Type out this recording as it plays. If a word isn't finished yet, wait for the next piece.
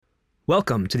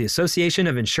Welcome to the Association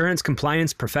of Insurance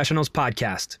Compliance Professionals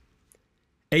podcast.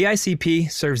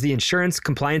 AICP serves the insurance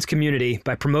compliance community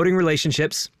by promoting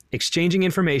relationships, exchanging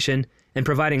information, and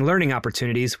providing learning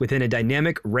opportunities within a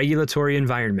dynamic regulatory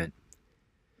environment.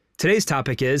 Today's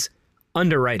topic is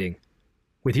underwriting,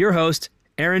 with your host,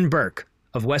 Aaron Burke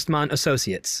of Westmont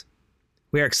Associates.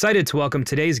 We are excited to welcome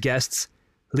today's guests,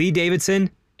 Lee Davidson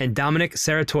and Dominic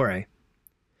Seratore.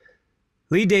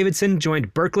 Lee Davidson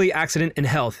joined Berkley Accident and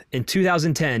Health in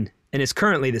 2010 and is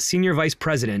currently the Senior Vice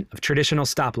President of Traditional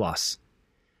Stop Loss.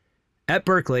 At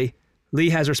Berkley, Lee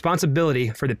has responsibility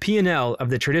for the P&L of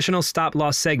the Traditional Stop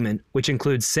Loss segment, which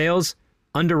includes sales,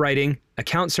 underwriting,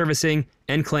 account servicing,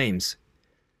 and claims.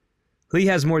 Lee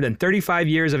has more than 35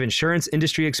 years of insurance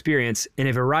industry experience in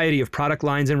a variety of product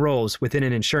lines and roles within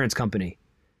an insurance company.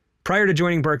 Prior to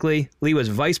joining Berkley, Lee was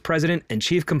Vice President and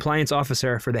Chief Compliance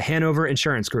Officer for the Hanover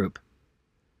Insurance Group.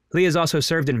 Lee has also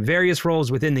served in various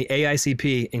roles within the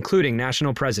AICP, including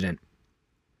National President.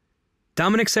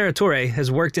 Dominic Seratore has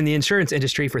worked in the insurance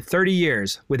industry for 30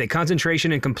 years, with a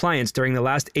concentration in compliance during the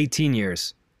last 18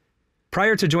 years.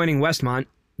 Prior to joining Westmont,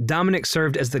 Dominic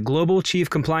served as the Global Chief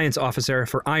Compliance Officer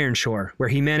for Ironshore, where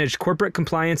he managed corporate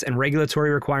compliance and regulatory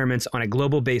requirements on a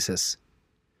global basis.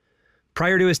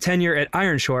 Prior to his tenure at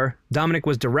Ironshore, Dominic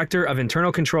was Director of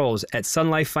Internal Controls at Sun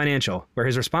Life Financial, where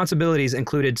his responsibilities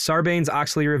included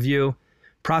Sarbanes-Oxley review,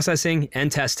 processing,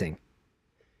 and testing.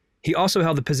 He also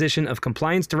held the position of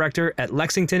Compliance Director at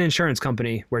Lexington Insurance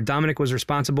Company, where Dominic was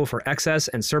responsible for excess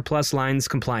and surplus lines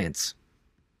compliance.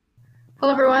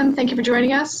 Hello, everyone. Thank you for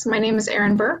joining us. My name is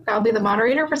Aaron Burke. I'll be the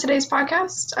moderator for today's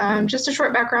podcast. Just a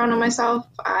short background on myself.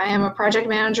 I am a project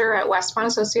manager at Westmont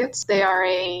Associates. They are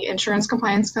an insurance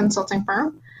compliance consulting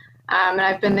firm, and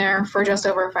I've been there for just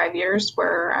over 5 years,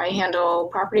 where I handle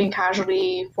property and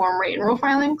casualty form rate and rule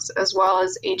filings, as well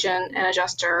as agent and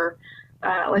adjuster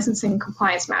licensing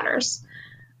compliance matters.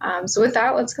 So with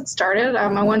that, let's get started. I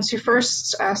want to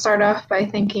first start off by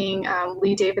thanking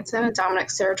Lee Davidson and Dominic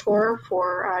Seratore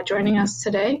for joining us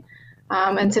today.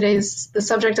 And the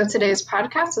subject of today's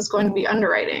podcast is going to be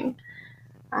underwriting.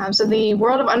 So the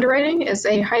world of underwriting is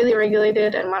a highly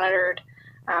regulated and monitored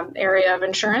area of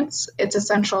insurance. It's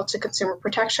essential to consumer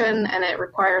protection, and it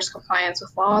requires compliance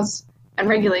with laws and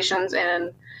regulations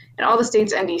in all the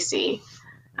states and DC.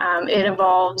 It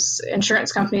involves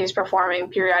insurance companies performing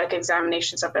periodic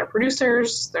examinations of their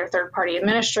producers, their third-party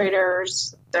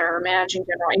administrators, their managing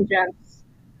general agents,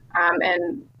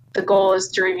 and the goal is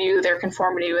to review their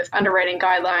conformity with underwriting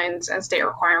guidelines and state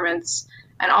requirements,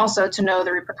 and also to know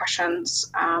the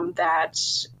repercussions that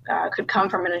could come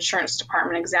from an insurance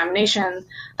department examination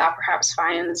that perhaps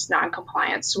finds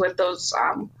non-compliance with those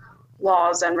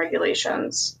laws and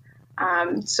regulations.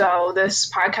 So this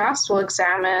podcast will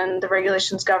examine the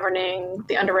regulations governing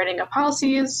the underwriting of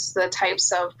policies, the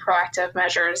types of proactive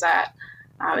measures that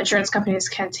insurance companies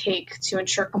can take to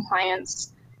ensure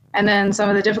compliance, and then some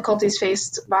of the difficulties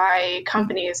faced by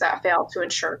companies that fail to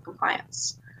ensure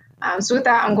compliance. So with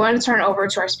that, I'm going to turn it over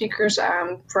to our speakers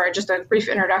for just a brief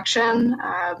introduction.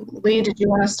 Lee, did you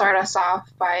want to start us off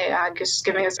by just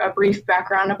giving us a brief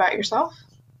background about yourself?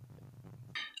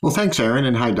 Well, thanks, Aaron,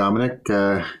 and hi, Dominic.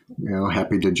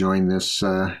 Happy to join this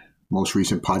most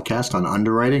recent podcast on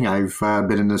underwriting. I've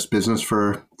been in this business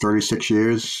for 36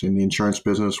 years in the insurance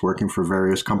business, working for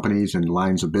various companies and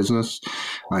lines of business.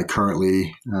 I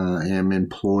currently am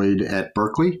employed at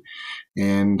Berkley,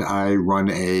 and I run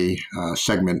a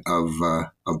segment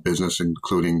of business,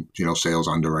 including sales,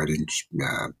 underwriting,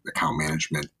 account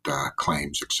management,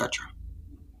 claims, etc.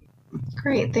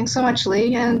 Great. Thanks so much,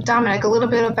 Lee. And Dominic, a little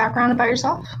bit of background about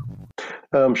yourself?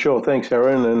 Sure. Thanks,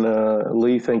 Aaron. And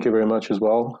Lee, thank you very much as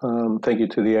well. Thank you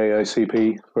to the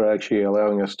AICP for actually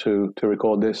allowing us to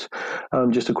record this.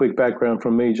 Just a quick background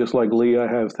from me. Just like Lee, I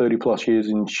have 30 plus years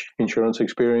in insurance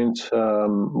experience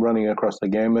running across the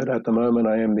gamut. At the moment,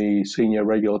 I am the Senior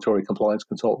Regulatory Compliance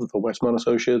Consultant for Westmont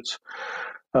Associates.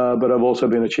 But I've also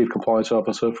been a Chief Compliance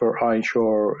Officer for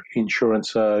Ironshore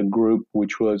Insurance Group,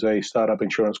 which was a startup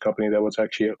insurance company that was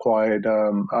actually acquired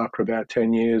after about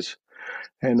 10 years.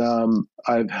 And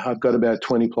I've got about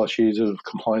 20 plus years of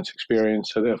compliance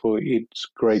experience, so therefore it's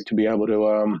great to be able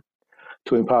to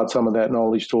impart some of that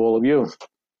knowledge to all of you.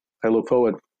 I look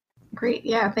forward. Great.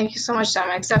 Yeah. Thank you so much,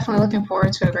 Dominic. Definitely looking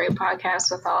forward to a great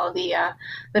podcast with all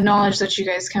the knowledge that you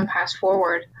guys can pass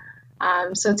forward.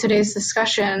 So today's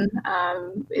discussion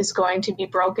is going to be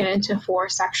broken into 4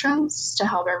 sections to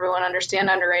help everyone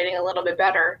understand underwriting a little bit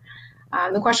better.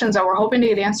 The questions that we're hoping to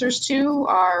get answers to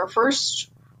are, first,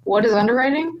 what is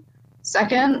underwriting?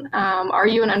 Second, are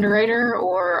you an underwriter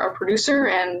or a producer,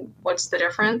 and what's the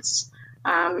difference?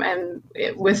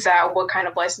 With that, what kind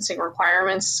of licensing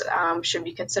requirements should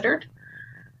be considered.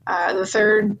 The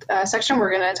third section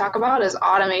we're going to talk about is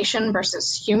automation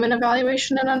versus human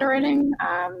evaluation and underwriting,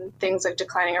 things like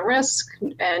declining a risk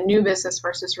and new business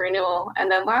versus renewal.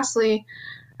 And then lastly,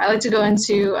 I like to go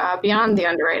into beyond the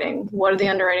underwriting. What are the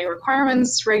underwriting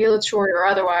requirements, regulatory or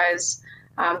otherwise,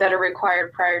 that are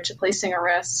required prior to placing a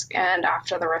risk and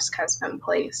after the risk has been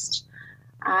placed?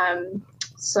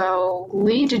 So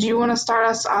Lee, did you want to start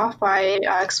us off by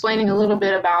explaining a little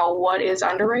bit about what is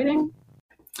underwriting?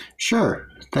 Sure.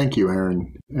 Thank you,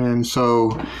 Aaron. And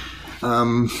so,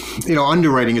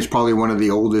 underwriting is probably one of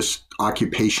the oldest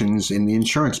occupations in the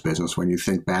insurance business. When you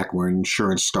think back when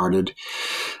insurance started,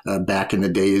 back in the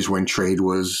days when trade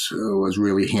was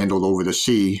really handled over the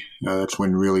sea, that's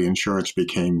when really insurance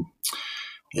became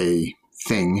a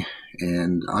thing,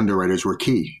 and underwriters were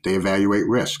key. They evaluate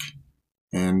risk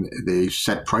and they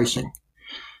set pricing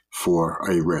for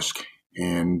a risk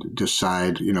and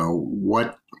decide,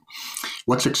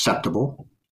 what's acceptable.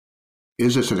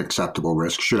 Is this an acceptable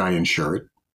risk? Should I insure it?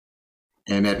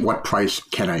 And at what price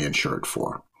can I insure it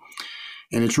for?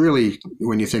 And it's really,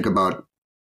 when you think about,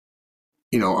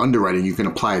 underwriting, you can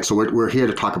apply it. So we're here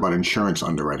to talk about insurance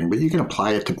underwriting, but you can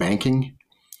apply it to banking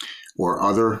or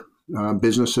other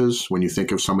businesses. When you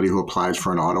think of somebody who applies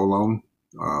for an auto loan,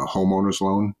 homeowner's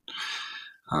loan,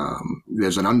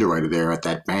 there's an underwriter there at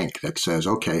that bank that says,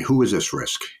 okay, who is this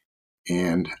risk?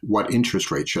 And what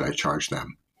interest rate should I charge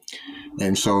them?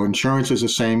 And so insurance is the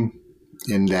same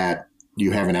in that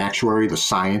you have an actuary, the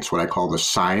science, what I call the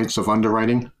science of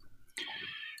underwriting,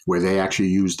 where they actually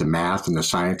use the math and the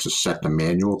science to set the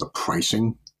manual, the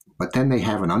pricing. But then they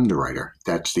have an underwriter.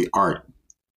 That's the art,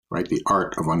 right? The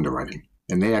art of underwriting.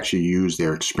 And they actually use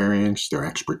their experience, their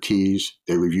expertise.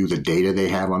 They review the data they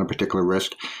have on a particular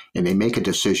risk, and they make a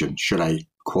decision. Should I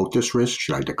quote this risk?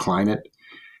 Should I decline it?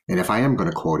 And if I am going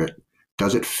to quote it,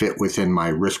 does it fit within my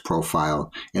risk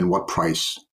profile, and what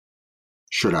price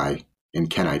should I and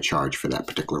can I charge for that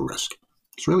particular risk?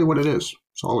 It's really what it is.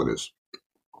 It's all it is.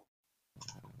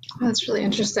 That's really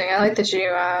interesting. I like that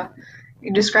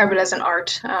you describe it as an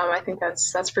art. I think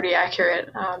that's pretty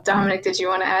accurate. Dominic, did you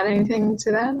want to add anything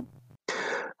to that?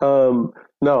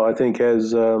 No, I think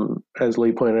as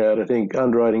Lee pointed out, I think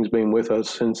underwriting's been with us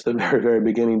since the very, very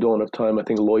beginning, dawn of time. I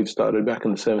think Lloyd started back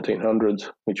in the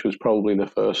 1700s, which was probably the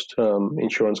first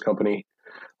insurance company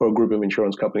or a group of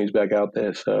insurance companies back out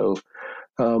there. So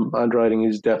underwriting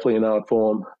is definitely an art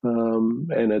form,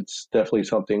 and it's definitely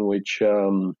something which,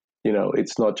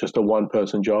 it's not just a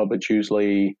one-person job. It's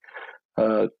usually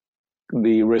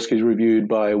the risk is reviewed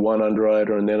by one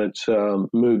underwriter, and then it's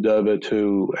moved over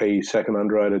to a second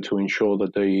underwriter to ensure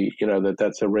that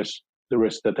that's the risk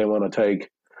that they want to take,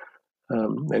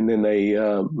 and then they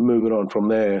move it on from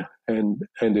there and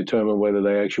determine whether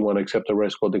they actually want to accept the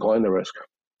risk or decline the risk.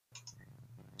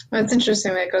 It's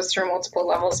interesting that it goes through multiple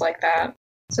levels like that.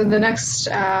 So the next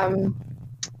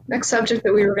subject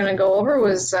that we were going to go over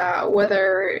was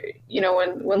whether,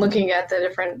 when looking at the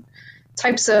different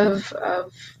types of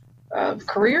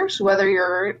careers, whether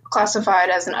you're classified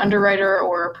as an underwriter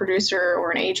or a producer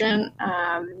or an agent,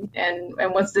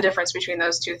 and what's the difference between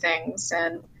those two things,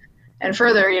 and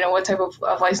further, what type of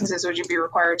licenses would you be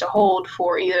required to hold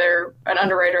for either an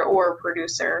underwriter or a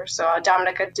producer? So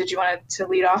Dominica, did you want to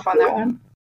lead off on that one?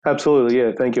 Absolutely,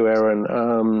 yeah. Thank you,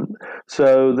 Aaron.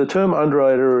 So the term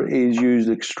underwriter is used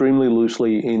extremely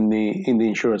loosely in the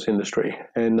insurance industry,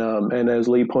 and as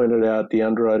Lee pointed out, the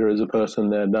underwriter is a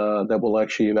person that will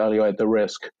actually evaluate the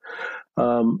risk.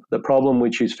 The problem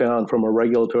which is found from a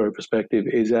regulatory perspective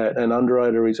is that an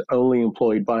underwriter is only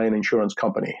employed by an insurance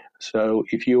company. So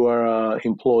if you are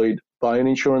employed by an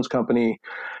insurance company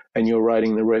and you're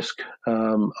writing the risk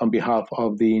on behalf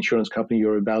of the insurance company,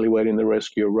 you're evaluating the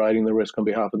risk, you're writing the risk on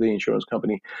behalf of the insurance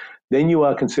company, then you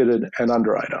are considered an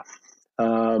underwriter.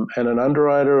 And an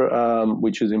underwriter,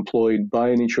 which is employed by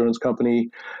an insurance company,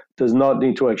 does not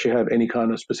need to actually have any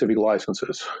kind of specific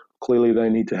licenses. Clearly, they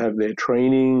need to have their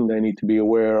training. They need to be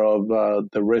aware of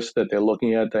the risk that they're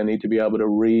looking at. They need to be able to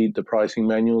read the pricing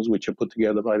manuals, which are put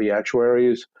together by the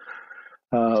actuaries.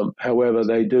 However,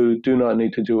 they do not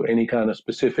need to do any kind of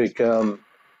specific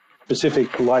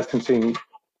licensing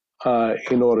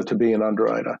in order to be an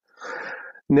underwriter.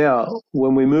 Now,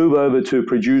 when we move over to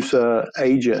producer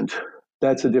agent,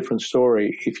 that's a different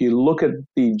story. If you look at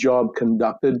the job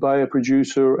conducted by a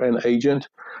producer and agent,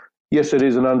 yes, it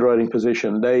is an underwriting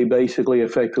position. They basically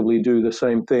effectively do the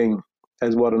same thing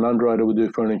as what an underwriter would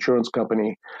do for an insurance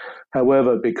company.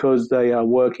 However, because they are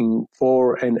working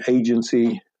for an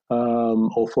agency,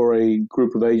 or for a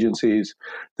group of agencies,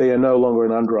 they are no longer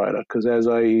an underwriter because, as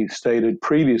I stated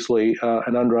previously,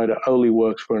 an underwriter only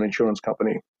works for an insurance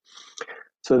company.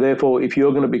 So therefore, if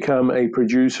you're going to become a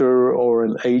producer or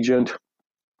an agent,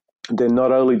 then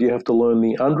not only do you have to learn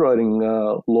the underwriting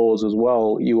laws as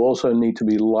well, you also need to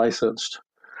be licensed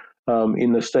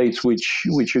in the states which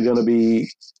you're going to be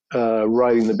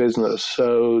writing the business.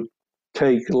 So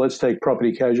let's take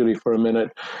property casualty for a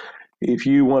minute. If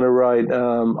you want to write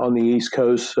on the East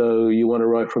Coast, so you want to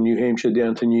write from New Hampshire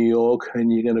down to New York,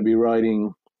 and you're going to be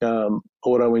writing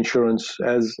auto insurance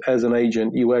as an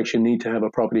agent, you actually need to have a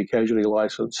property casualty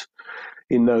license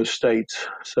in those states.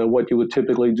 So what you would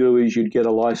typically do is you'd get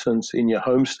a license in your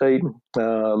home state.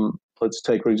 Let's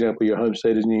take, for example, your home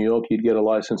state is New York. You'd get a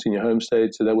license in your home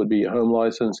state, so that would be your home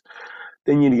license.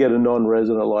 Then you'd get a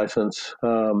non-resident license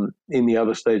in the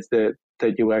other states that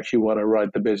you actually want to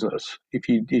write the business. If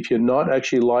you're not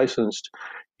actually licensed,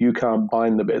 you can't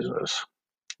bind the business.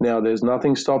 Now, there's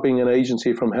nothing stopping an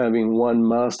agency from having one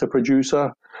master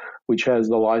producer, which has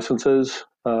the licenses,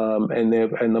 and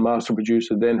the master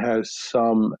producer then has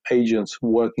some agents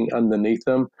working underneath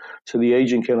them. So the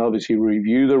agent can obviously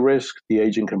review the risk, the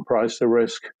agent can price the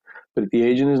risk, but if the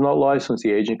agent is not licensed,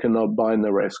 the agent cannot bind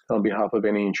the risk on behalf of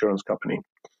any insurance company.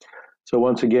 So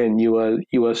once again, you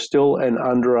are still an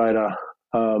underwriter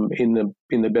in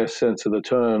the best sense of the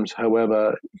terms.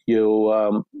 However,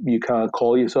 you can't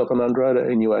call yourself an underwriter,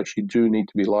 and you actually do need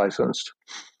to be licensed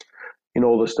in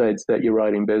all the states that you're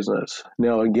writing business.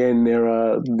 Now, again, there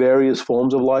are various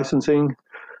forms of licensing.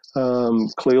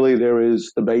 Clearly, there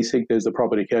is the basic. There's the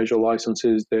property casualty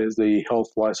licenses. There's the health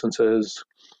licenses.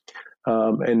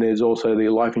 And there's also the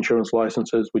life insurance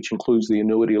licenses, which includes the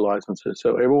annuity licenses.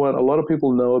 So a lot of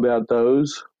people know about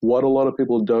those. What a lot of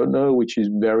people don't know, which is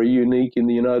very unique in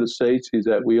the United States, is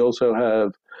that we also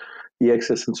have the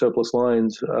excess and surplus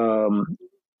lines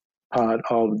part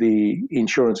of the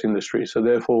insurance industry. So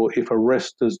therefore, if a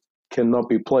risk cannot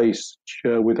be placed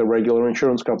with a regular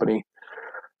insurance company,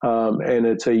 and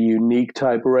it's a unique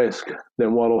type risk,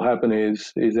 then what will happen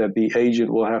is that the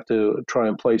agent will have to try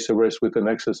and place the risk with an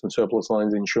excess and surplus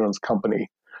lines insurance company.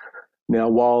 Now,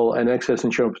 while an excess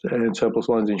insurance and surplus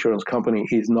lines insurance company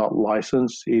is not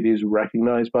licensed, it is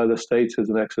recognized by the states as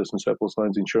an excess and surplus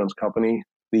lines insurance company.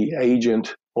 The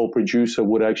agent or producer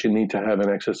would actually need to have an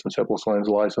excess and surplus lines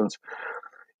license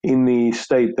in the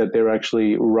state that they're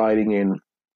actually writing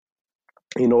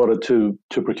in order to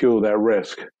procure that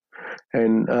risk.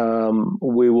 And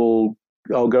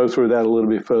I'll go through that a little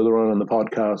bit further on in the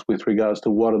podcast with regards to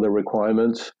what are the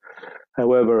requirements.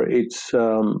 However, it's,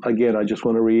 again, I just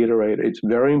want to reiterate, it's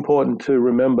very important to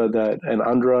remember that an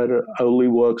underwriter only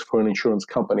works for an insurance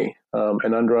company.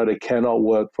 An underwriter cannot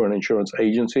work for an insurance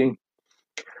agency.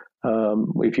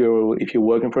 If you're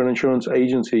working for an insurance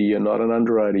agency, you're not an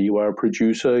underwriter. You are a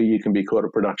producer. You can be called a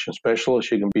production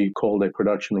specialist. You can be called a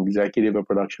production executive, a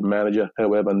production manager,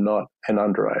 however, not an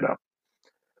underwriter.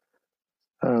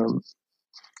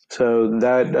 So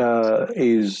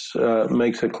that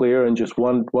makes it clear. And just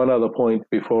one other point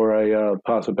before I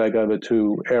pass it back over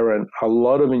to Erin. A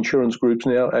lot of insurance groups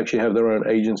now actually have their own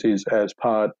agencies as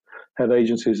part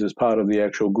of the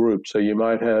actual group. So you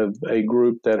might have a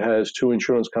group that has two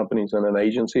insurance companies and an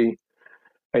agency,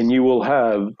 and you will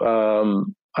have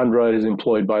underwriters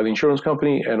employed by the insurance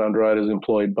company and underwriters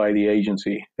employed by the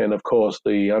agency. And of course,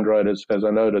 the underwriters, as I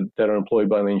noted, that are employed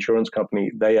by the insurance company,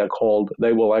 they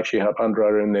will actually have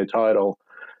underwriter in their title.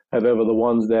 However, the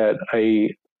ones that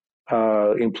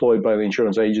are employed by the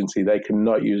insurance agency, they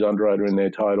cannot use underwriter in their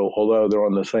title, although they're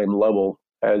on the same level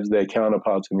as their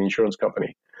counterparts in the insurance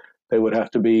company. They would have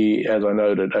to be, as I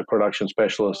noted, a production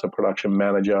specialist, a production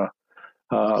manager,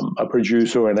 a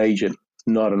producer, an agent,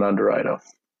 not an underwriter.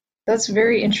 That's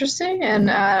very interesting, and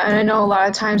I know a lot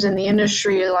of times in the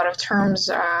industry, a lot of terms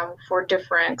for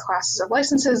different classes of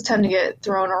licenses tend to get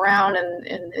thrown around,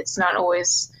 and it's not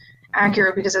always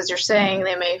accurate because, as you're saying,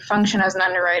 they may function as an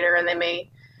underwriter and they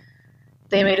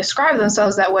may describe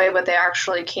themselves that way, but they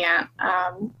actually can't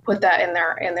put that in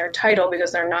their title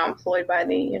because they're not employed by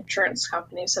the insurance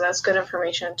company. So that's good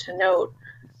information to note.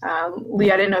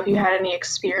 Lee, I didn't know if you had any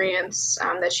experience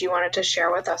that you wanted to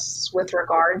share with us with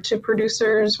regard to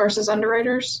producers versus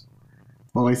underwriters.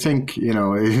 Well, I think,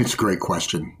 it's a great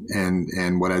question.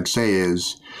 And what I'd say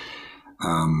is,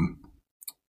 a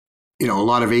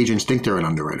lot of agents think they're an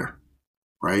underwriter,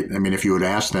 right? I mean, if you would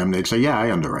ask them, they'd say, yeah,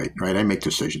 I underwrite, right? I make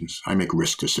decisions. I make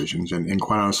risk decisions. And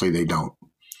quite honestly, they don't.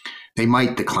 They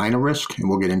might decline a risk, and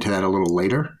we'll get into that a little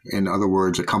later. In other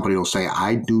words, a company will say,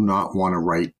 I do not want to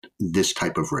write this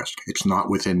type of risk. It's not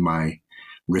within my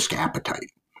risk appetite.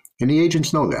 And the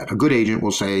agents know that. A good agent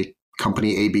will say,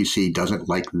 company ABC doesn't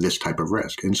like this type of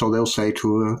risk. And so they'll say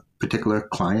to a particular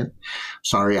client,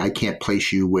 sorry, I can't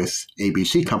place you with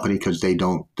ABC company because they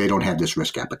don't have this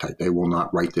risk appetite. They will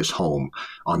not write this home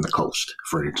on the coast,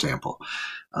 for example.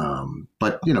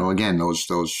 But, again, those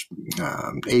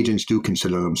agents do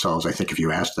consider themselves, I think if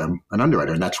you ask them, an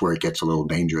underwriter. And that's where it gets a little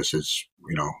dangerous is,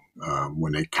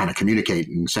 when they kind of communicate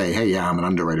and say, hey, yeah, I'm an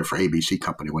underwriter for ABC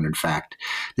company, when in fact,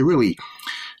 they're really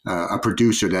a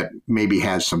producer that maybe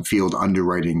has some field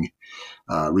underwriting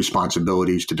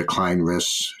responsibilities to decline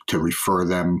risks, to refer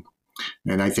them.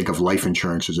 And I think of life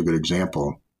insurance as a good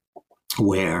example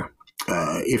where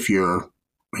if you're,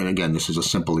 and again, this is a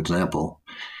simple example,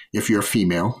 if you're a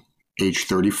female, age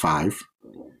 35,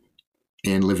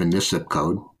 and live in this zip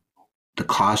code, the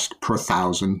cost per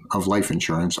thousand of life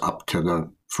insurance up to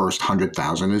the first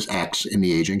 100,000 is X, and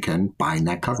the agent can bind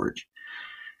that coverage.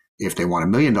 If they want $1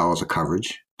 million of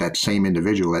coverage, that same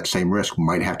individual, that same risk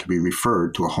might have to be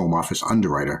referred to a home office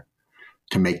underwriter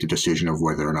to make the decision of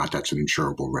whether or not that's an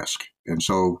insurable risk. And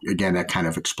so, again, that kind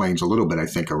of explains a little bit, I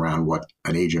think, around what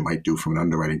an agent might do from an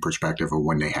underwriting perspective or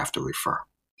when they have to refer.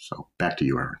 So back to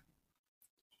you, Erin.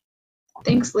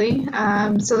 Thanks, Lee.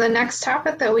 So the next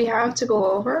topic that we have to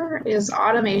go over is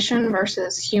automation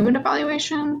versus human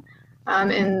evaluation.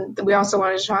 And we also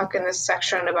wanted to talk in this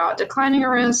section about declining a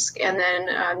risk and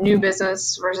then new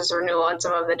business versus renewal and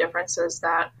some of the differences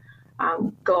that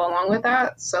go along with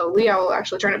that. So Lee, I'll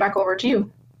actually turn it back over to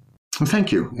you. Well,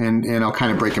 thank you. And I'll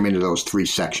kind of break them into those three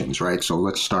sections, right? So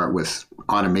let's start with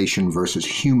automation versus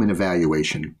human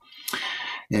evaluation.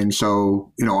 And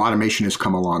so, automation has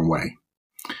come a long way.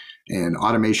 And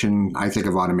automation, I think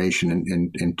of automation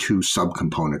in two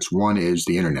subcomponents. One is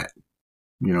the internet.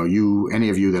 Any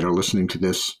of you that are listening to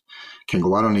this can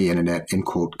go out on the internet and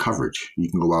quote coverage. You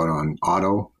can go out on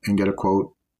auto and get a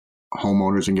quote,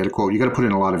 homeowners and get a quote. You got to put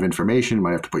in a lot of information. You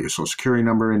might have to put your social security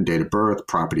number in, date of birth,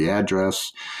 property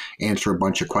address, answer a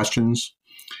bunch of questions.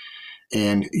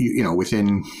 And,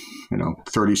 within,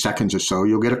 30 seconds or so,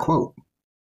 you'll get a quote.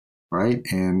 Right.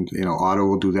 And, auto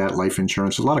will do that, life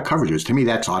insurance, a lot of coverages. To me,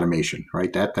 that's automation,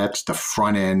 right? That's the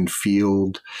front end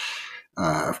field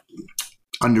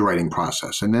underwriting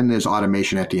process. And then there's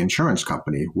automation at the insurance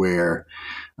company where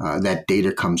that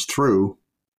data comes through.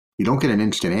 You don't get an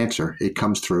instant answer. It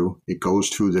comes through. It goes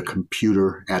through the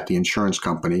computer at the insurance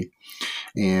company,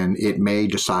 and it may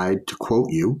decide to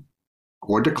quote you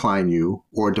or decline you,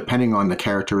 or depending on the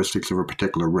characteristics of a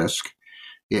particular risk,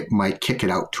 it might kick it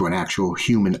out to an actual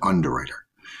human underwriter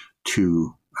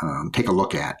to take a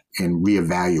look at and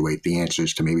reevaluate the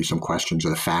answers to maybe some questions or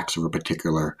the facts of a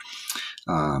particular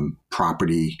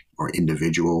property or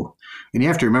individual. And you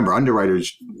have to remember,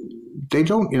 underwriters, they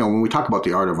don't, when we talk about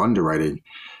the art of underwriting,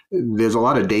 there's a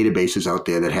lot of databases out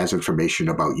there that has information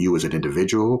about you as an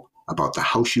individual, about the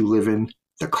house you live in,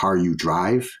 the car you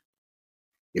drive.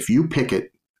 If you pick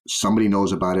it, somebody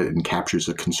knows about it and captures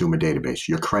the consumer database,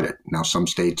 your credit. Now, some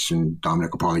states, and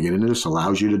Dominic will probably get into this,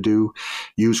 allows you to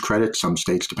use credit. Some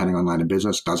states, depending on line of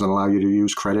business, doesn't allow you to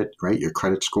use credit, right? Your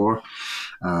credit score.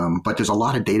 But there's a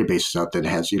lot of databases out there that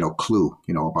has, clue,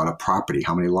 about a property,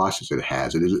 how many losses it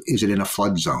has. Is it in a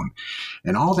flood zone?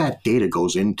 And all that data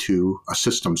goes into a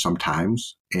system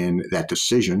sometimes, and that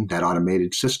decision, that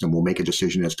automated system will make a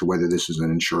decision as to whether this is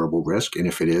an insurable risk, and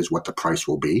if it is, what the price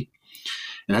will be.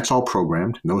 And that's all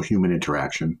programmed, no human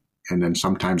interaction. And then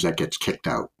sometimes that gets kicked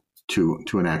out to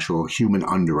an actual human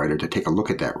underwriter to take a look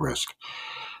at that risk.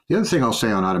 The other thing I'll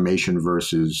say on automation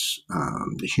versus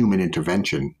human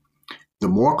intervention, the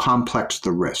more complex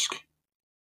the risk,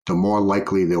 the more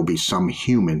likely there'll be some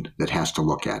human that has to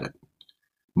look at it.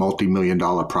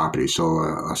 Multi-million-dollar property. So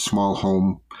a small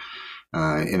home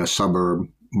in a suburb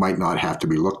might not have to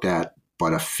be looked at,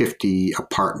 but a 50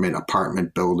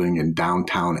 apartment building in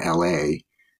downtown LA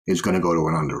is going to go to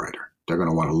an underwriter. They're going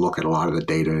to want to look at a lot of the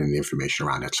data and the information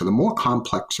around it. So the more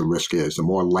complex a risk is, the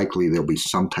more likely there'll be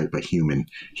some type of human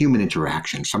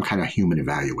interaction, some kind of human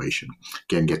evaluation.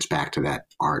 Again, gets back to that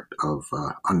art of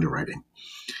underwriting.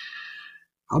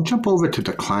 I'll jump over to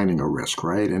declining a risk,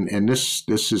 right? And this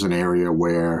is an area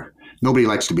where nobody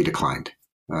likes to be declined.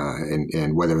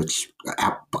 And whether it's,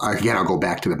 again, I'll go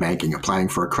back to the banking, applying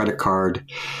for a credit card,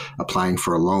 applying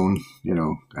for a loan.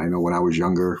 I know when I was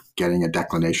younger, getting a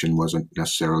declination wasn't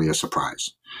necessarily a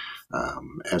surprise.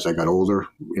 As I got older,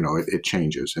 it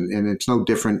changes. And it's no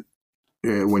different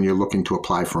when you're looking to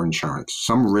apply for insurance.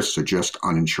 Some risks are just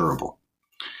uninsurable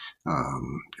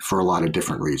for a lot of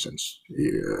different reasons.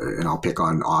 And I'll pick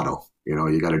on auto.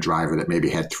 You got a driver that maybe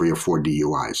had 3 or 4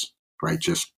 DUIs, right?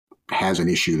 Just has an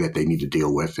issue that they need to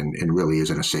deal with and really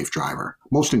isn't a safe driver.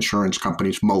 Most insurance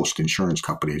companies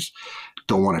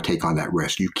don't want to take on that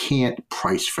risk. You can't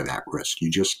price for that risk.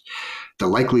 The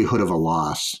likelihood of a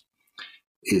loss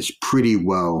is pretty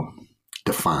well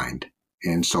defined.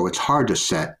 And so it's hard to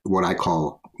set what I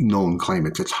call known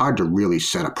claimants. It's hard to really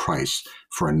set a price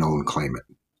for a known claimant.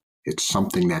 It's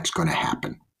something that's going to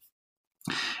happen.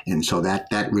 And so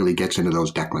that really gets into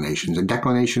those declinations. And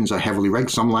declinations are heavily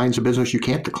regulated. Some lines of business you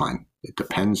can't decline. It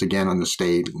depends, again, on the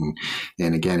state.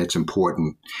 And again, it's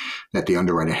important that the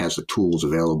underwriter has the tools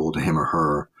available to him or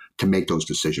her to make those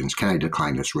decisions. Can I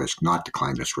decline this risk, not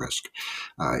decline this risk?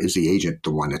 Is the agent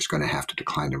the one that's going to have to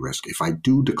decline the risk? If I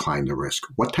do decline the risk,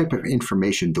 what type of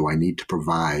information do I need to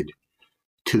provide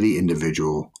to the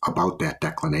individual about that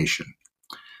declination?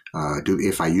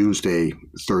 If I used a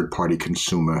third-party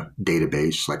consumer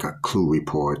database like a Clue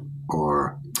report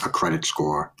or a credit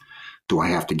score, do I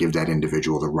have to give that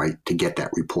individual the right to get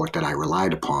that report that I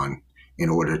relied upon in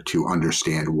order to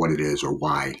understand what it is or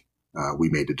why we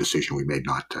made the decision we made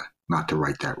not to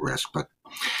write that risk? But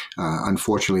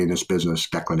unfortunately, in this business,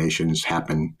 declinations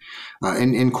happen.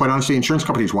 And quite honestly, insurance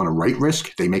companies want to write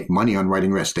risk. They make money on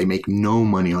writing risk. They make no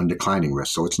money on declining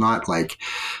risk. So it's not like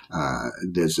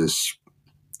there's this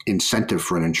incentive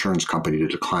for an insurance company to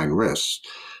decline risks.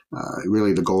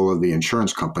 Really, the goal of the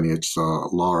insurance company, it's the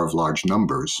law of large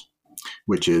numbers,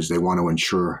 which is they want to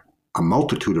insure a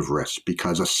multitude of risks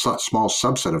because a small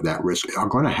subset of that risk are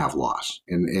going to have loss.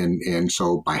 And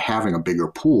so by having a bigger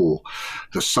pool,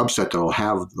 the subset that will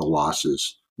have the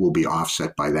losses will be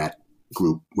offset by that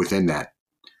group within that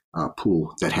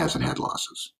pool that hasn't had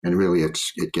losses. And really, it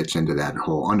gets into that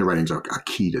whole underwriting's a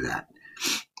key to that.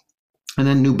 And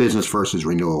then new business versus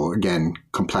renewal. Again,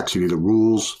 complexity. The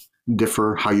rules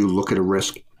differ. How you look at a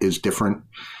risk is different.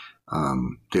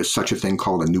 There's such a thing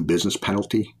called a new business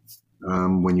penalty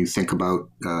when you think about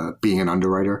being an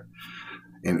underwriter.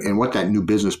 And what that new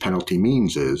business penalty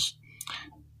means is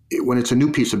when it's a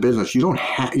new piece of business, you don't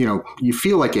have, you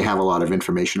feel like you have a lot of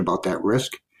information about that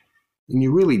risk, and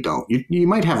you really don't. You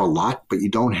might have a lot, but you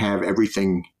don't have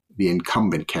everything the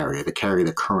incumbent carrier, the carrier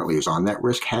that currently is on that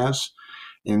risk, has.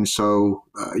 And so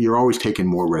you're always taking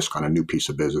more risk on a new piece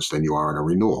of business than you are on a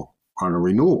renewal. On a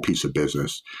renewal piece of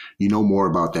business, you know more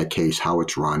about that case, how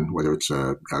it's run, whether it's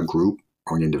a group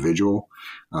or an individual.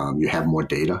 You have more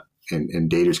data, and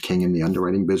data is king in the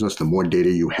underwriting business. The more data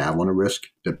you have on a risk,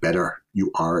 the better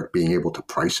you are at being able to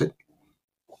price it.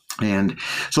 And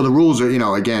so the rules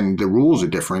are, again, the rules are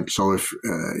different. So if,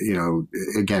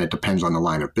 again, it depends on the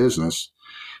line of business,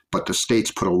 but the states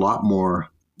put a lot more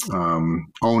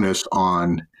onus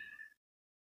on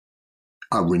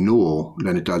a renewal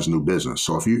than it does new business.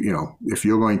 So if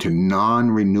you're going to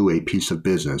non-renew a piece of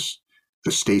business,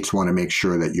 the states want to make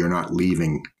sure that you're not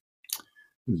leaving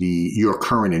your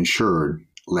current insured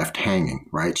left hanging,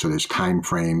 right? So there's time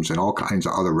frames and all kinds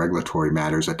of other regulatory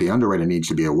matters that the underwriter needs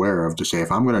to be aware of to say,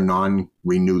 if I'm going to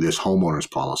non-renew this homeowner's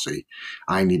policy,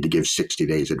 I need to give 60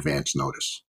 days advance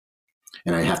notice.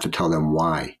 And I have to tell them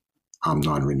why I'm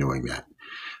non-renewing that.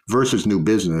 Versus new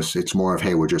business, it's more of,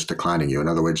 hey, we're just declining you. In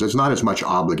other words, there's not as much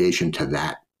obligation to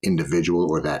that individual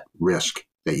or that risk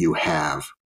that you have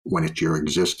when it's your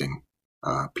existing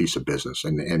piece of business.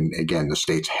 And again, the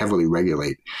states heavily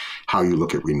regulate how you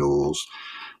look at renewals,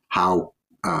 how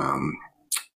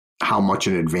much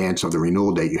in advance of the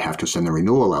renewal date you have to send the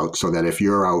renewal out, so that if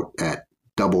you're out at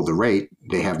double the rate,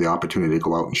 they have the opportunity to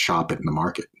go out and shop it in the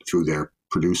market through their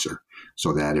producer.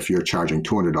 So that if you're charging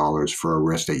 $200 for a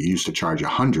risk that you used to charge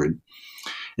 $100,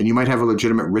 and you might have a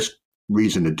legitimate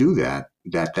reason to do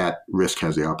that risk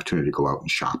has the opportunity to go out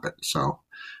and shop it. So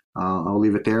I'll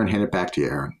leave it there and hand it back to you,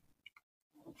 Erin.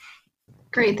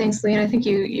 Great, thanks, Lee. And I think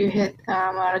you hit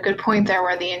on a good point there,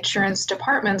 where the insurance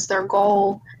departments, their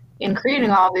goal in creating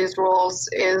all of these rules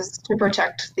is to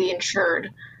protect the insured.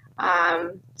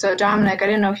 So Dominic, I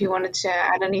didn't know if you wanted to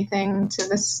add anything to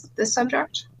this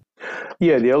subject.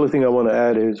 Yeah, the other thing I want to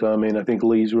add is, I think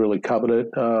Lee's really covered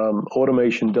it.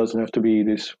 Automation doesn't have to be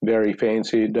this very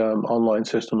fancied online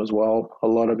system as well. A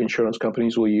lot of insurance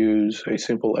companies will use a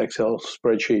simple Excel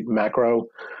spreadsheet macro,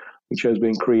 which has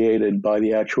been created by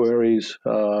the actuaries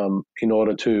in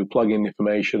order to plug in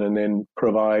information and then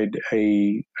provide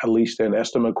at least an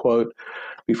estimate quote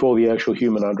before the actual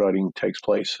human underwriting takes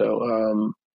place.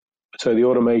 So the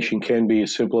automation can be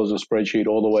as simple as a spreadsheet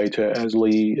all the way to, as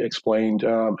Lee explained,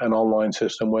 an online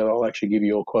system where they'll actually give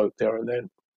you a quote there and then.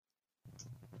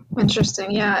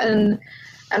 Interesting, yeah.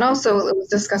 And also it was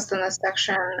discussed in this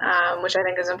section, which I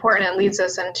think is important and leads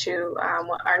us into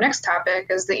our next topic,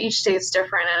 is that each state's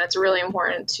different, and it's really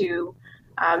important to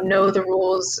know the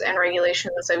rules and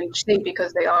regulations of each state,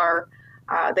 because they are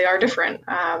they are different,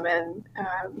 and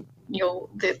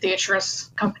the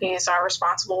insurance companies are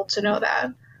responsible to know that.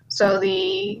 So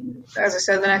as I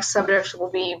said, the next subject will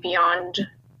be beyond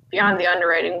the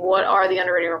underwriting. What are the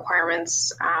underwriting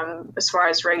requirements as far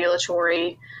as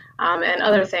regulatory and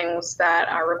other things that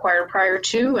are required prior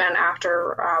to and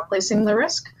after placing the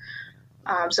risk?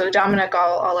 So Dominic,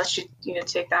 I'll let you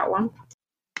take that one.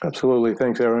 Absolutely.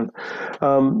 Thanks, Erin.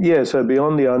 So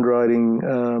beyond the underwriting,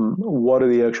 what are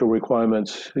the actual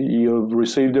requirements? You've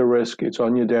received a risk, it's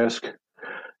on your desk.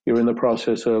 You're in the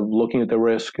process of looking at the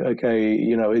risk. Okay,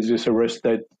 is this a risk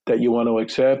that you want to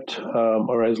accept?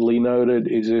 Or as Lee noted,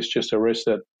 is this just a risk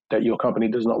that your company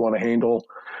does not want to handle?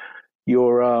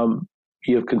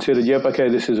 You've considered, okay,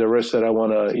 this is a risk that I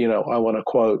want to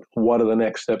quote. What are the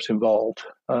next steps involved?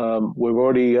 We've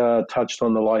already touched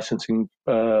on the licensing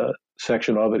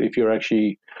section of it if you're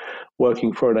actually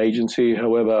working for an agency.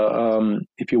 However,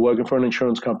 if you're working for an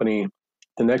insurance company,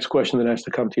 the next question that has to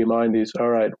come to your mind is, all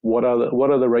right, what are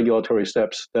the regulatory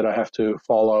steps that I have to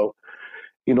follow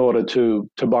in order to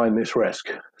bind this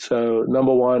risk? So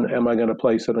number one, am I going to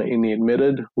place it in the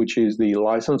admitted, which is the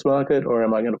licensed market, or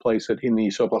am I going to place it in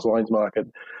the surplus lines market?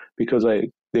 Because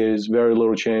there's very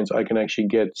little chance I can actually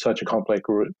get such a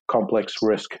complex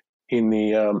risk in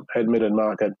the admitted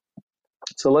market.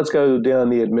 So let's go down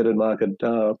the admitted market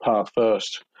path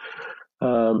first.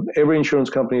 Every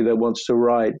insurance company that wants to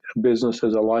write a business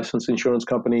as a licensed insurance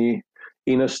company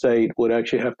in a state would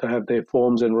actually have to have their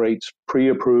forms and rates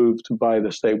pre-approved by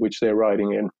the state which they're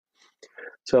writing in.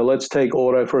 So let's take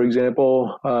auto, for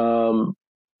example.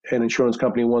 An insurance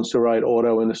company wants to write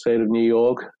auto in the state of New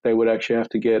York. They would actually have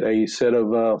to get a set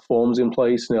of forms in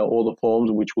place. Now, all the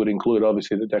forms, which would include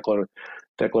obviously the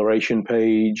declaration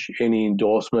page, any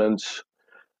endorsements,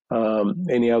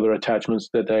 any other attachments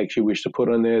that they actually wish to put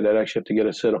on there, they'd actually have to get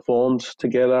a set of forms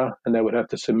together, and they would have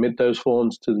to submit those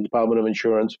forms to the Department of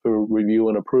Insurance for review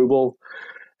and approval.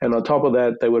 And on top of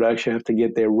that, they would actually have to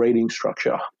get their rating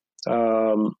structure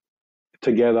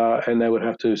together, and they would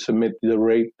have to submit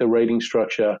the rating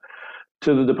structure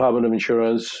to the Department of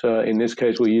Insurance. In this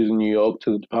case, we're using New York,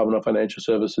 to the Department of Financial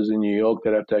Services in New York.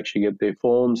 They'd have to actually get their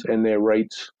forms and their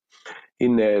rates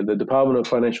in there. The Department of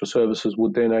Financial Services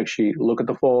would then actually look at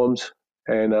the forms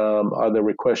and either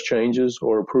request changes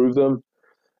or approve them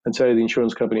and say to the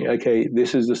insurance company, okay,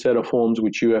 this is the set of forms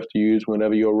which you have to use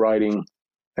whenever you're writing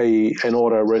an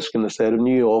auto risk in the state of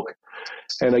New York.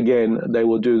 And again, they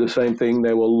will do the same thing.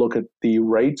 They will look at the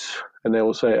rates and they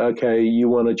will say, okay, you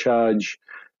want to charge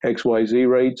XYZ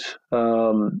rates.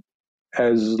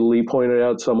 As Lee pointed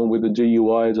out, someone with a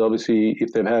DUI is obviously,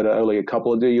 if they've had only a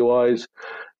couple of DUIs,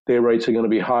 their rates are going to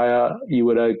be higher. You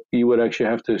would actually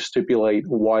have to stipulate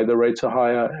why the rates are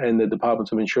higher, and the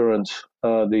Department of Insurance,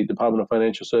 the Department of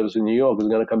Financial Services in New York, is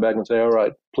going to come back and say, all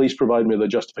right, please provide me the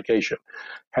justification.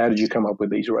 How did you come up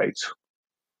with these rates?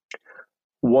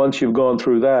 Once you've gone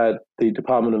through that, the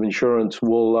Department of Insurance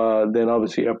will then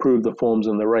obviously approve the forms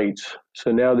and the rates.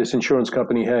 So now this insurance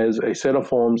company has a set of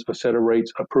forms, a set of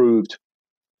rates approved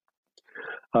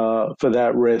for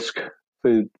that risk,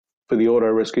 for the auto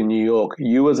risk in New York.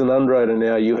 You as an underwriter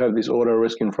now, you have this auto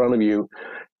risk in front of you.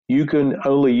 You can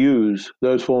only use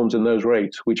those forms and those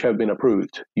rates which have been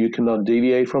approved. You cannot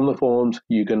deviate from the forms.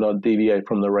 You cannot deviate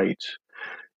from the rates.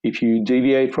 If you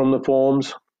deviate from the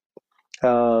forms,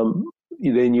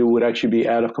 then you would actually be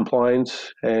out of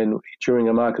compliance. And during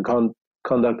a market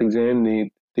conduct exam, the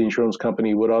insurance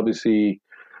company would obviously,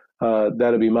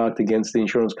 that'll be marked against the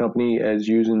insurance company as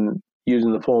using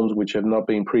the forms which have not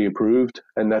been pre-approved.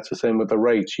 And that's the same with the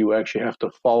rates. You actually have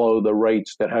to follow the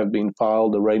rates that have been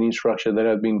filed, the rating structure that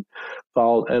have been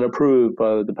filed and approved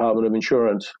by the Department of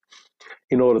Insurance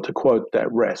in order to quote that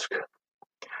risk.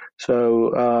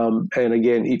 So, and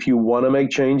again, if you want to make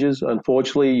changes,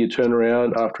 unfortunately, you turn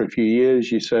around after a few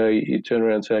years, you turn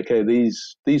around and say, okay,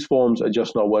 these forms are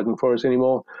just not working for us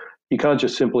anymore. You can't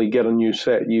just simply get a new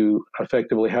set. You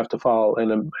effectively have to file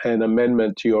an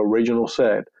amendment to your original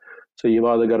set. So you've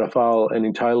either got to file an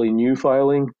entirely new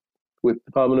filing with the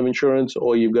Department of Insurance,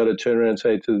 or you've got to turn around and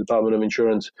say to the Department of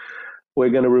Insurance, we're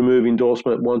going to remove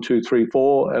endorsement 1, 2, 3,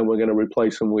 4, and we're going to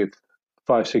replace them with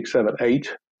 5, 6, 7,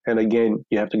 8. And again,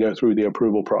 you have to go through the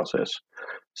approval process.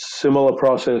 Similar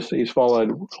process is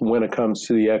followed when it comes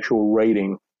to the actual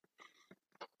rating.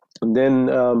 And then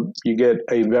you get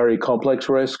a very complex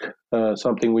risk,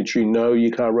 something which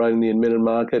you can't write in the admitted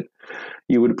market.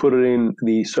 You would put it in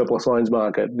the surplus lines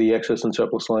market, the excess and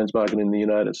surplus lines market in the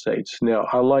United States. Now,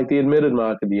 unlike the admitted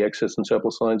market, the excess and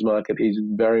surplus lines market is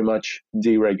very much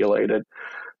deregulated.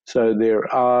 So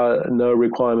there are no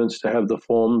requirements to have the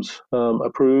forms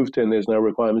approved, and there's no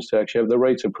requirements to actually have the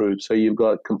rates approved. So you've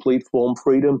got complete form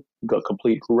freedom, you've got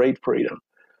complete rate freedom.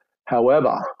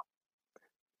 However,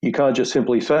 you can't just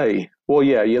simply say, well,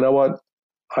 yeah, you know what?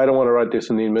 I don't want to write this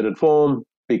in the admitted form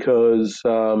because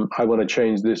I want to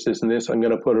change this, this, and this. I'm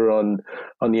going to put it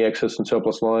on the excess and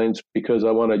surplus lines because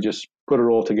I want to just put it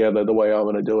all together the way I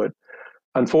want to do it.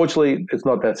 Unfortunately, it's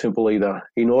not that simple either.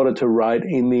 In order to write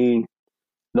in the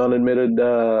non-admitted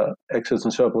excess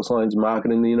and surplus lines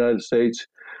market in the United States,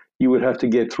 you would have to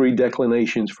get 3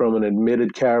 declinations from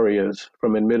admitted carriers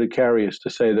to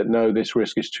say that, no, this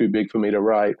risk is too big for me to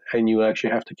write, and you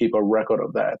actually have to keep a record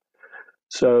of that.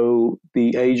 So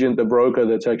the agent, the broker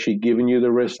that's actually given you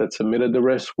the risk, that submitted the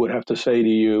risk, would have to say to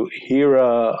you, here,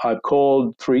 I've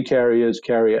called 3 carriers,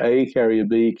 carrier A, carrier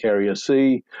B, carrier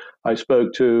C. I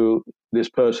spoke to this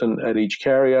person at each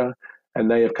carrier,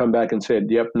 and they have come back and said,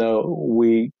 yep, no,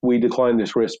 we decline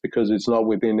this risk because it's not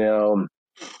within our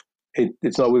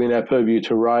it's not within our purview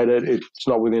to write it. It's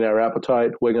not within our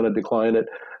appetite. We're going to decline it.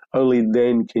 Only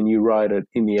then can you write it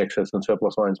in the excess and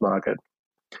surplus lines market.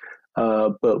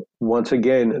 But once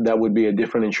again, that would be a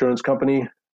different insurance company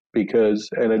because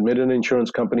an admitted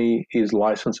insurance company is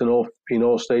licensed in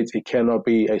all states. It cannot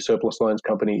be a surplus lines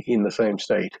company in the same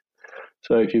state.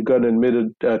 So if you've got an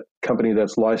admitted company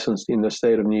that's licensed in the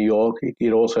state of New York,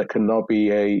 it also cannot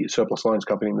be a surplus lines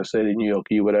company in the state of New York.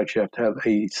 You would actually have to have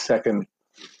a second.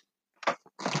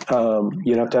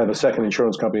 You'd have to have a second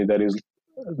insurance company that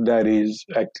is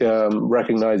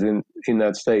recognized in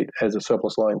that state as a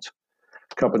surplus lines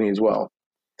company as well.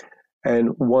 And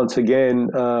once again,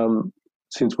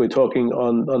 since we're talking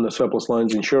on the surplus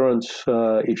lines insurance,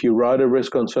 if you write a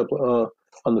risk on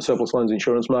the surplus lines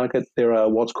insurance market, there are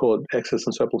what's called excess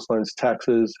and surplus lines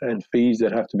taxes and fees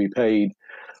that have to be paid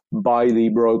by the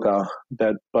broker,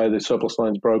 by the surplus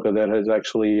lines broker that has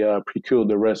actually procured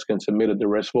the risk and submitted the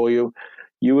risk for you.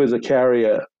 You as a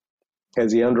carrier,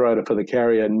 as the underwriter for the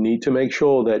carrier, need to make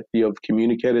sure that you've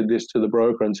communicated this to the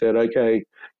broker and said, okay,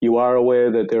 you are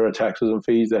aware that there are taxes and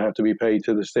fees that have to be paid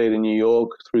to the state of New York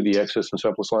through the Excess and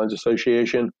Surplus Lines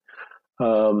Association.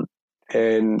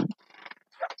 And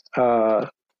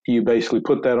you basically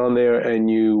put that on there, and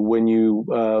when you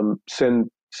send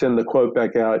the quote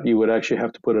back out, you would actually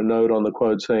have to put a note on the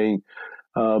quote saying,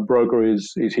 broker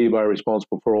is hereby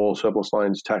responsible for all surplus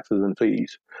lines taxes and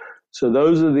fees. So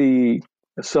those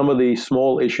are some of the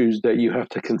small issues that you have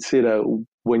to consider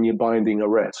when you're binding a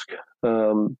risk.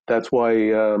 That's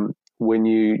why when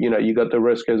you got the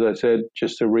risk, as I said,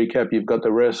 just to recap, you've got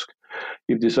the risk.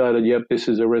 You've decided, yep, this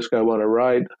is a risk I want to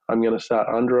write. I'm going to start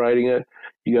underwriting it.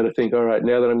 You got to think, all right,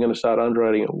 now that I'm going to start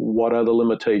underwriting it, what are the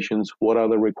limitations? What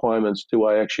other requirements do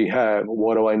I actually have?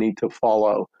 What do I need to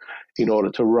follow in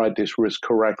order to write this risk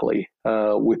correctly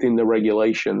within the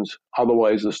regulations?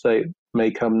 Otherwise, the state may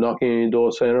come knocking on your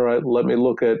door saying, all right, let me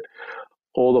look at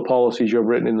all the policies you've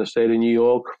written in the state of New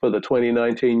York for the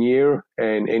 2019 year,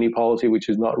 and any policy which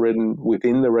is not written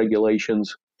within the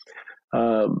regulations,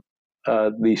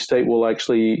 the state will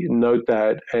actually note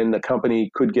that, and the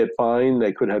company could get fined.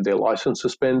 They could have their license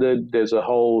suspended. There's a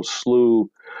whole slew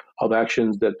of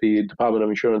actions that the Department of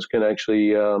Insurance can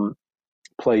actually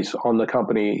place on the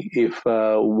company if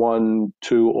 1,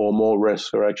 2, or more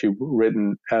risks are actually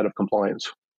written out of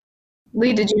compliance.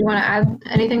 Lee, did you want to add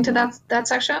anything to that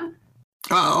section?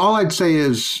 All I'd say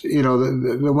is,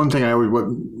 the one thing I always,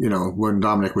 when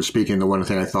Dominic was speaking, the one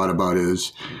thing I thought about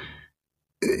is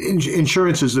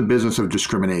insurance is the business of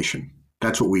discrimination.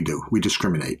 That's what we do. We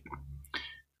discriminate,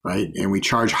 right? And we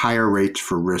charge higher rates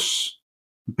for risks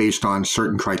based on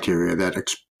certain criteria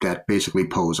that basically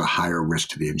pose a higher risk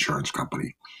to the insurance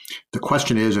company. The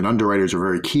question is, and underwriters are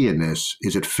very key in this,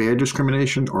 is it fair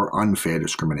discrimination or unfair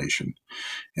discrimination?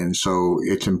 And so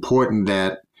it's important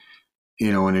that,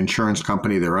 an insurance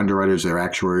company, their underwriters, their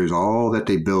actuaries, all that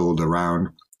they build around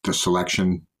the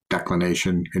selection,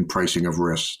 declination, and pricing of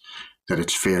risks, that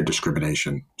it's fair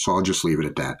discrimination. So I'll just leave it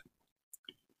at that.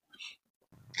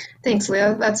 Thanks,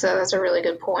 Leo. That's a really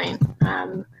good point.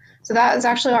 So that is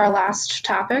actually our last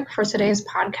topic for today's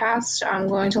podcast. I'm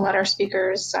going to let our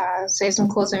speakers say some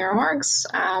closing remarks.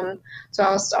 So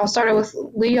I'll start it with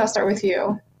Lee. I'll start with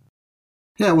you.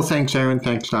 Yeah, well, thanks, Aaron.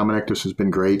 Thanks, Dominic. This has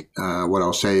been great. What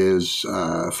I'll say is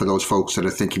for those folks that are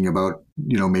thinking about,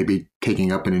 maybe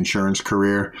taking up an insurance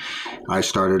career, I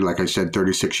started, like I said,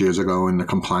 36 years ago in the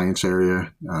compliance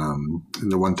area.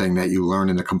 The one thing that you learn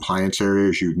in the compliance area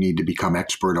is you need to become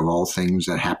expert of all things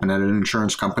that happen at an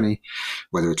insurance company,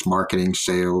 whether it's marketing,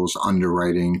 sales,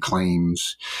 underwriting,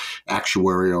 claims,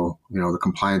 actuarial. The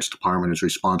compliance department is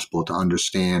responsible to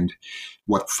understand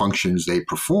what functions they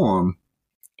perform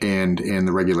and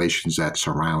the regulations that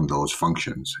surround those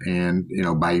functions. And,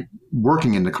 by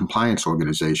working in the compliance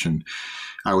organization,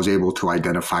 I was able to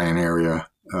identify an area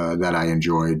that I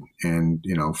enjoyed. And,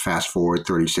 fast forward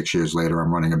 36 years later,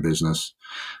 I'm running a business.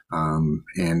 And,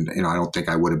 I don't think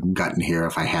I would have gotten here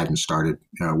if I hadn't started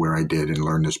where I did and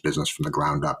learned this business from the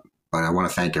ground up. But I want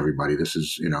to thank everybody. This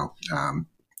is,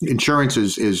 insurance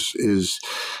is,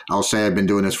 I'll say I've been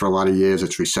doing this for a lot of years.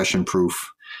 It's recession proof.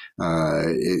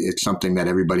 It's something that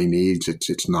everybody needs.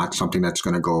 It's not something that's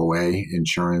going to go away.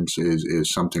 Insurance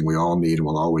is something we all need and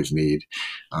will always need.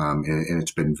 And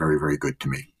it's been very, very good to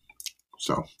me.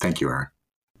 So thank you, Aaron.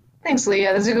 Thanks, Lee.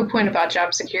 That's a good point about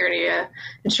job security.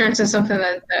 Insurance is something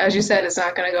that, as you said, is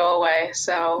not going to go away.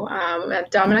 So,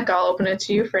 Dominic, I'll open it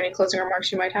to you for any closing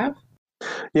remarks you might have.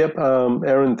 Yep.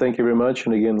 Aaron, thank you very much.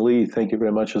 And again, Lee, thank you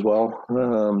very much as well.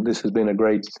 This has been a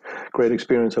great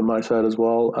experience on my side as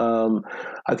well.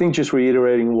 I think just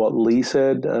reiterating what Lee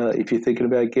said, if you're thinking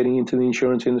about getting into the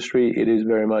insurance industry, it is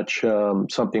very much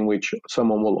something which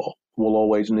someone will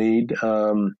always need.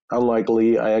 Unlike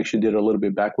Lee, I actually did a little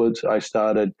bit backwards. I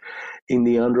started in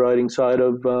the underwriting side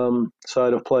of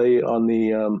play on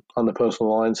the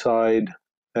personal line side.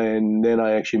 And then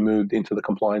I actually moved into the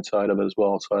compliance side of it as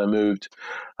well. So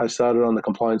I started on the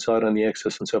compliance side on the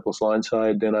excess and surplus line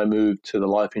side. Then I moved to the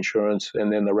life insurance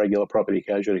and then the regular property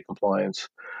casualty compliance.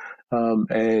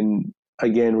 And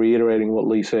again, reiterating what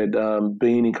Lee said,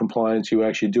 being in compliance, you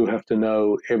actually do have to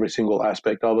know every single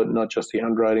aspect of it, not just the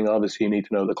underwriting. Obviously, you need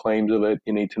to know the claims of it.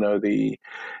 You need to know the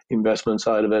investment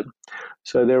side of it.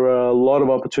 So there are a lot of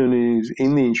opportunities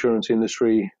in the insurance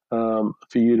industry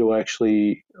for you to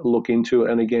actually look into.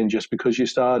 And again, just because you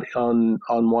start on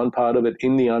one part of it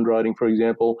in the underwriting, for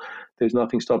example, there's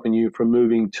nothing stopping you from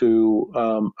moving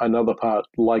to another part,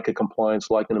 like a compliance,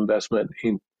 like an investment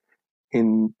in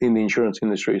the insurance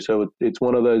industry. So it's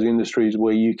one of those industries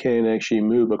where you can actually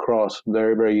move across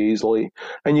very, very easily.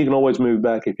 And you can always move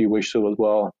back if you wish to as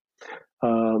well.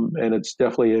 And it's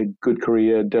definitely a good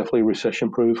career, definitely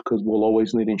recession proof, because we'll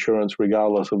always need insurance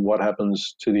regardless of what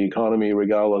happens to the economy,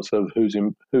 regardless of who's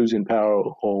in power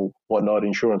or whatnot.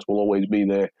 Insurance will always be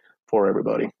there for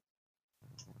everybody.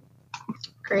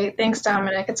 Great. Thanks,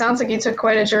 Dominic. It sounds like you took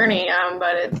quite a journey,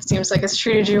 but it seems like it's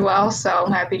treated you well. So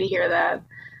I'm happy to hear that.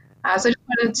 So I just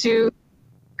wanted to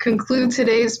conclude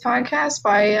today's podcast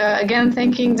by, again,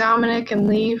 thanking Dominic and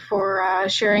Lee for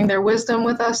sharing their wisdom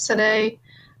with us today.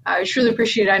 I truly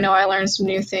appreciate it. I know I learned some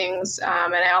new things,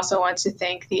 and I also want to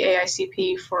thank the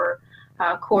AICP for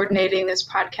coordinating this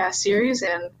podcast series,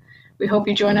 and we hope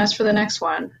you join us for the next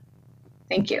one.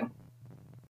 Thank you.